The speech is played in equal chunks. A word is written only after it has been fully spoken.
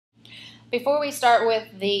Before we start with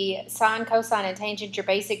the sine, cosine, and tangent, your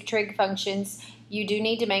basic trig functions, you do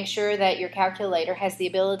need to make sure that your calculator has the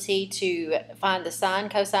ability to find the sine,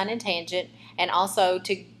 cosine, and tangent, and also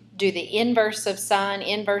to do the inverse of sine,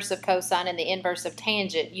 inverse of cosine, and the inverse of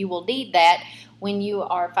tangent. You will need that when you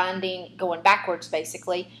are going backwards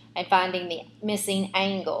basically, and finding the missing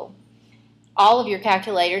angle. All of your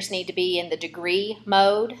calculators need to be in the degree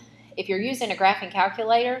mode. If you're using a graphing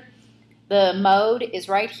calculator, the mode is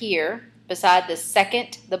right here beside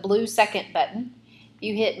the blue second button. If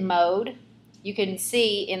you hit mode, you can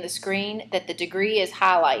see in the screen that the degree is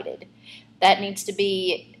highlighted. That needs to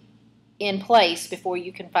be in place before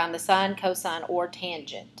you can find the sine, cosine, or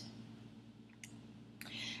tangent.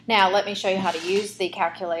 Now let me show you how to use the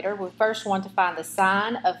calculator. We first want to find the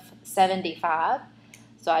sine of 75.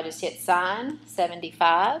 So I just hit sine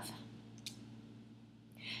 75,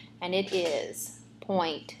 and it is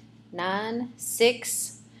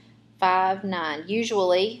 0.9659.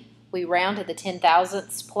 Usually we round to the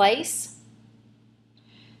 10,000ths place.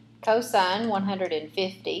 Cosine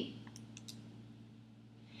 150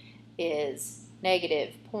 is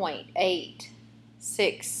negative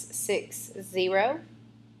 0.8660.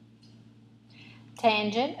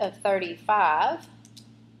 Tangent of 35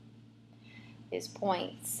 is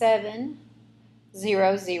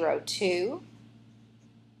 0.7002.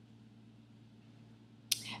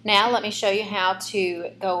 Now let me show you how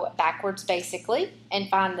to go backwards basically and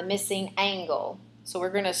find the missing angle. So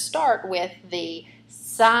we're going to start with the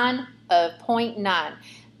sine of 0.9.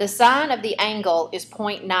 The sine of the angle is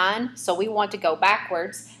 0.9, so we want to go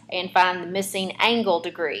backwards and find the missing angle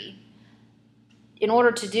degree. In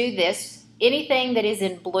order to do this, anything that is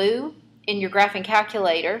in blue in your graphing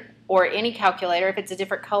calculator, or any calculator, if it's a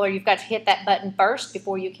different color, you've got to hit that button first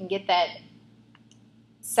before you can get that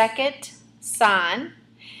second sign.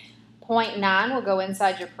 0.9 will go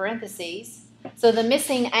inside your parentheses. So the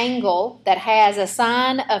missing angle that has a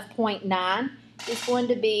sine of 0.9 is going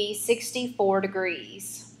to be 64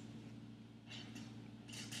 degrees.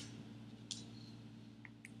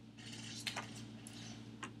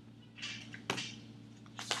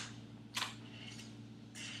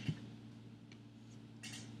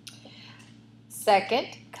 Second,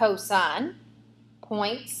 cosine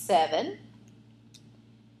 0.7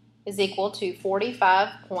 is equal to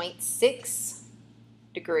 45.6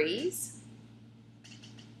 degrees.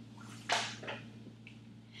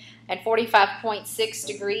 And 45.6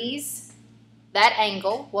 degrees, that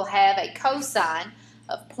angle will have a cosine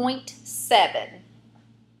of 0.7.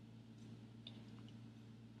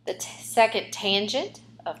 The second tangent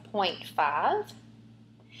of 0.5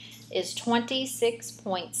 is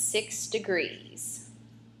 26.6 degrees.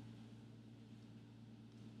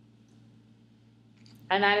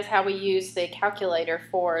 And that is how we use the calculator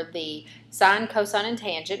for the sine, cosine, and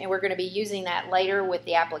tangent, and we're going to be using that later with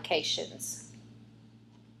the applications.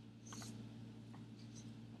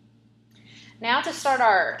 Now to start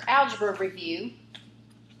our algebra review,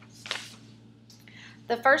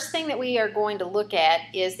 the first thing that we are going to look at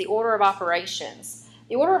is the order of operations.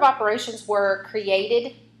 The order of operations were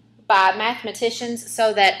created by mathematicians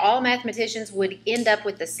so that all mathematicians would end up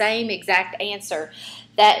with the same exact answer.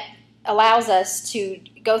 That allows us to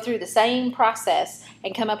go through the same process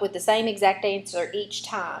and come up with the same exact answer each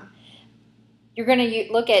time. You're going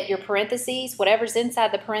to look at your parentheses. Whatever's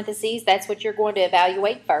inside the parentheses, that's what you're going to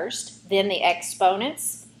evaluate first. Then the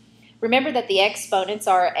exponents. Remember that the exponents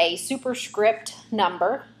are a superscript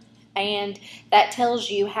number, and that tells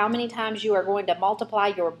you how many times you are going to multiply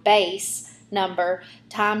your base number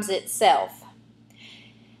times itself.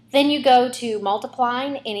 Then you go to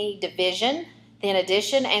multiplying any division, then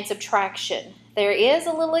addition and subtraction. There is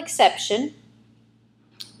a little exception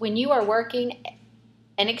when you are working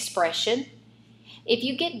an expression. If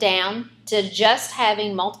you get down to just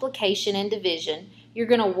having multiplication and division, you're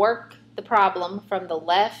going to work the problem from the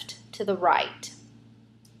left to the right.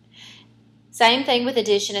 Same thing with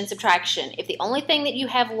addition and subtraction. If the only thing that you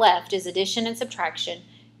have left is addition and subtraction,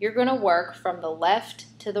 you're going to work from the left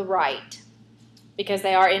to the right because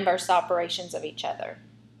they are inverse operations of each other.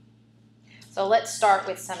 So let's start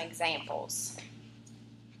with some examples.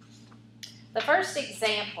 The first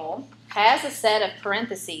example has a set of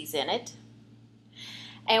parentheses in it,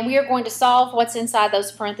 and we are going to solve what's inside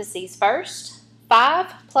those parentheses first.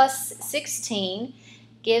 5 plus 16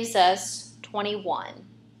 gives us 21.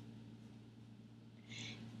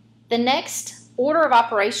 The next order of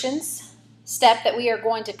operations step that we are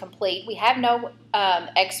going to complete, we have no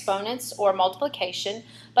exponents or multiplication,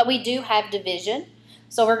 but we do have division.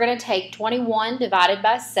 So we're going to take 21 divided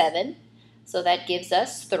by 7, so that gives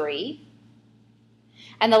us 3.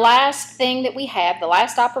 And the last thing that we have, the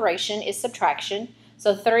last operation, is subtraction.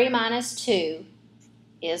 So 3 minus 2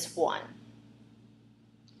 is 1.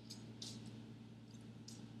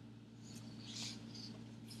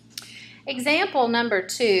 Example number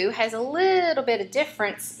 2 has a little bit of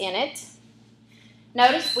difference in it.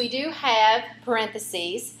 Notice we do have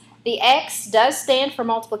parentheses. The x does stand for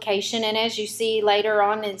multiplication, and as you see later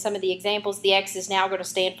on in some of the examples, the x is now going to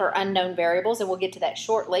stand for unknown variables, and we'll get to that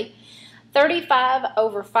shortly. 35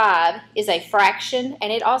 over 5 is a fraction,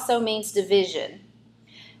 and it also means division.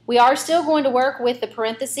 We are still going to work with the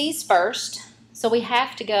parentheses first, so we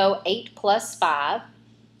have to go 8 plus 5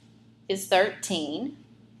 is 13.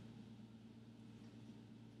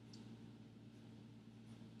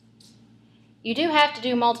 You do have to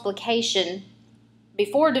do multiplication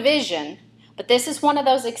before division, but this is one of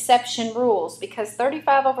those exception rules because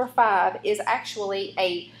 35 over 5 is actually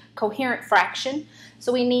a coherent fraction,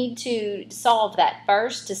 so we need to solve that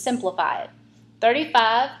first to simplify it.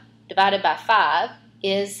 35 divided by 5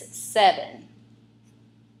 is 7.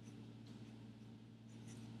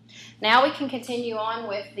 Now we can continue on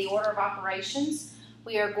with the order of operations.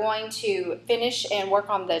 We are going to finish and work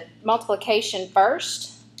on the multiplication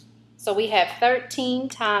first. So we have 13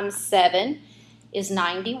 times 7 is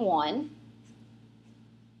 91,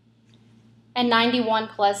 and 91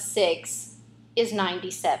 plus 6 is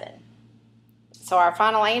 97. So our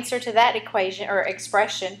final answer to that equation or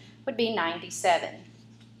expression would be 97.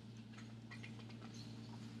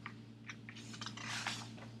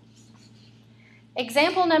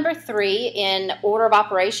 Example number 3 in order of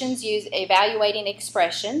operations use evaluating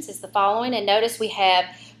expressions is the following, and notice we have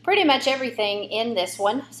pretty much everything in this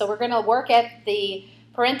one. So we're going to work at the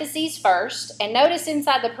parentheses first, and notice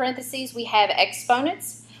inside the parentheses we have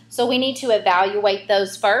exponents, so we need to evaluate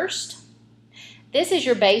those first. This is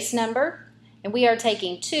your base number, and we are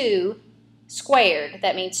taking 2 squared.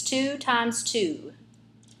 That means 2 times 2,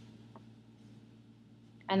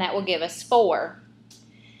 and that will give us 4.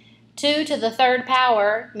 2 to the third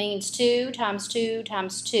power means 2 times 2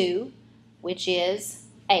 times 2, which is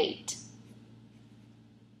 8.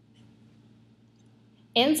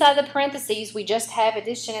 Inside the parentheses, we just have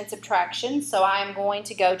addition and subtraction, so I'm going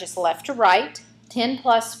to go just left to right. 10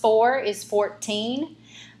 plus 4 is 14.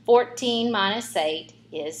 14 minus 8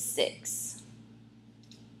 is 6.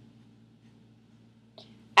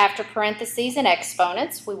 After parentheses and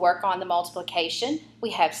exponents, we work on the multiplication. We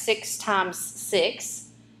have 6 times 6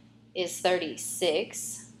 is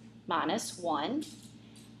 36 minus 1,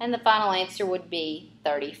 and the final answer would be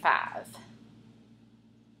 35.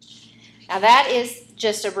 Now that is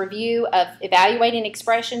just a review of evaluating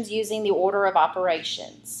expressions using the order of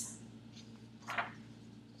operations.